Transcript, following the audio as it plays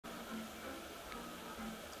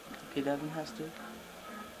Okay, Devin Hester.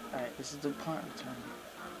 Alright, this is the punt return.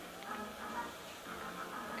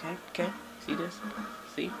 Okay. See this?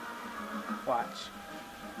 See? Watch.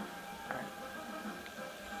 Alright.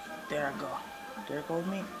 There I go. There goes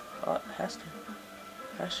me. Oh, Hester.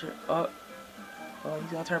 Oh,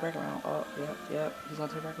 he's gonna turn back around. Oh, yep. He's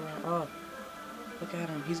gonna turn back around. Oh, look at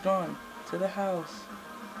him. He's gone. To the house.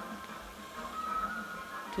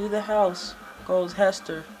 To the house goes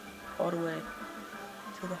Hester. All the way.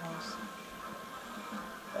 To the house.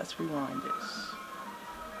 Let's rewind this.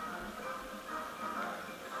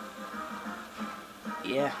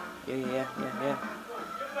 Yeah.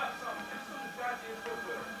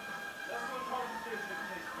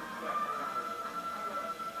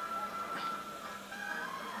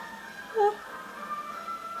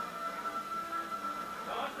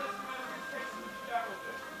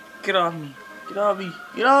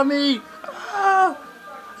 Get on me. Ah!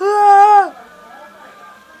 Ah!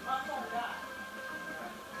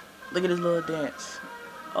 Look at this little dance.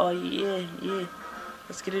 Oh, yeah.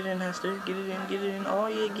 Let's get it in, Hester. Get it in. Oh,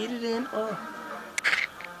 yeah, get it in. Oh.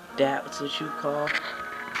 That's what you call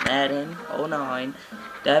Madden 09.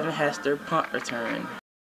 Devin Hester punt return.